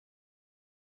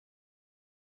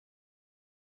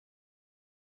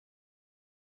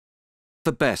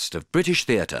The best of British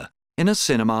theatre in a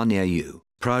cinema near you,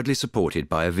 proudly supported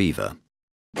by Aviva.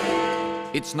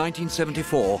 It's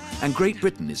 1974 and Great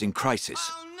Britain is in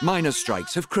crisis. Miners'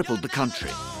 strikes have crippled the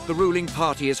country. The ruling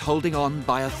party is holding on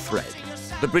by a thread.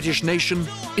 The British nation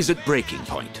is at breaking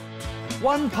point.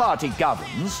 One party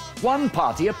governs, one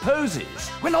party opposes.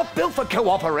 We're not built for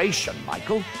cooperation,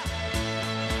 Michael.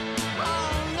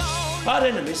 Our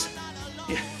enemies,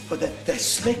 yeah, but they're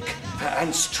slick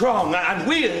and strong, and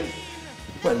we're...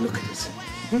 Well, look at us.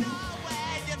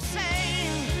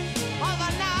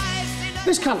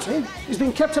 This country is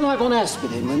being kept alive on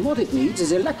aspirin when what it needs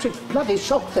is electric bloody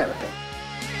shock therapy.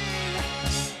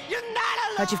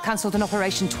 Heard you've cancelled an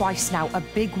operation twice now, a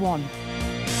big one.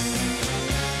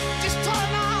 Just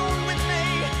turn on with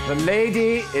me. The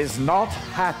lady is not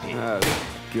happy. Oh,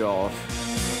 God.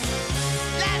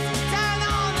 Let's turn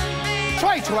on with me.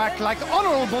 Try to act like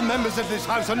honourable members of this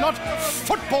house and not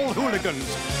football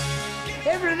hooligans.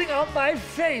 Everything on my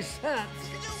face hurts.